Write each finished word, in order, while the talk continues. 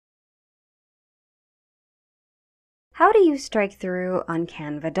How do you strike through on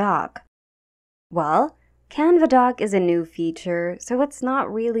Canva Doc? Well, Canva Doc is a new feature, so it's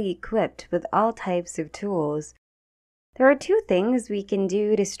not really equipped with all types of tools. There are two things we can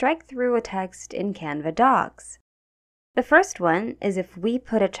do to strike through a text in Canva Docs. The first one is if we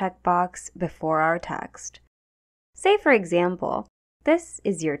put a checkbox before our text. Say, for example, this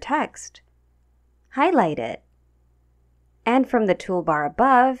is your text. Highlight it. And from the toolbar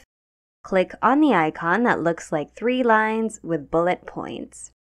above, click on the icon that looks like 3 lines with bullet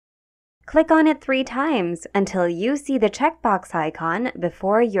points. Click on it 3 times until you see the checkbox icon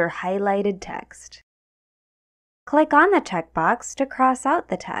before your highlighted text. Click on the checkbox to cross out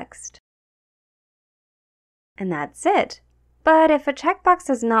the text. And that's it. But if a checkbox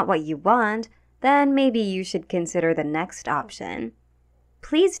is not what you want, then maybe you should consider the next option.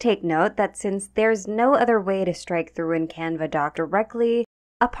 Please take note that since there's no other way to strike through in Canva Doc directly,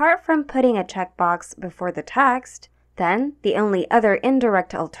 apart from putting a checkbox before the text, then the only other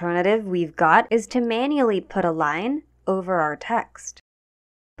indirect alternative we've got is to manually put a line over our text.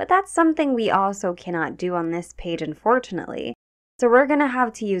 But that's something we also cannot do on this page, unfortunately. So we're going to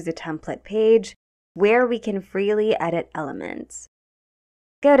have to use a template page where we can freely edit elements.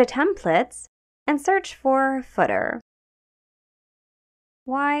 Go to Templates and search for Footer.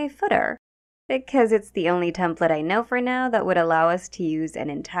 Why footer? Because it's the only template I know for now that would allow us to use an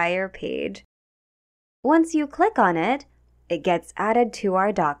entire page. Once you click on it, it gets added to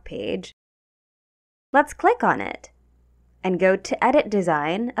our doc page. Let's click on it and go to Edit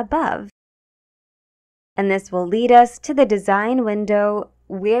Design above. And this will lead us to the design window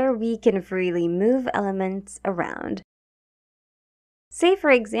where we can freely move elements around. Say, for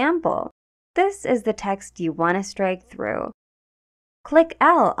example, this is the text you want to strike through. Click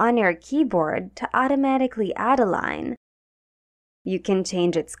L on your keyboard to automatically add a line. You can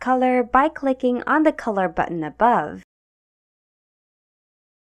change its color by clicking on the color button above.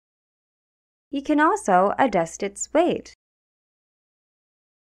 You can also adjust its weight.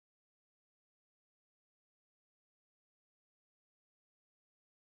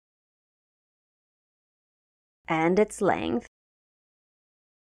 And its length.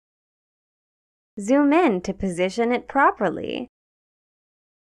 Zoom in to position it properly.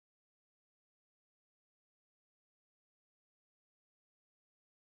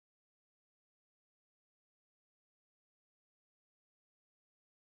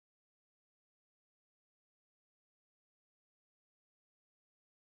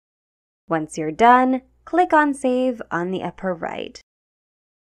 Once you're done, click on Save on the upper right.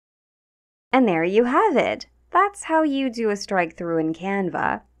 And there you have it. That's how you do a strike through in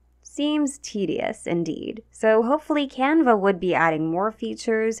Canva. Seems tedious indeed, so hopefully Canva would be adding more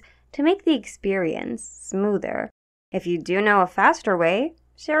features to make the experience smoother. If you do know a faster way,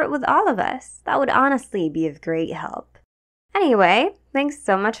 share it with all of us. That would honestly be of great help. Anyway, thanks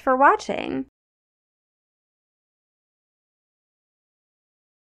so much for watching.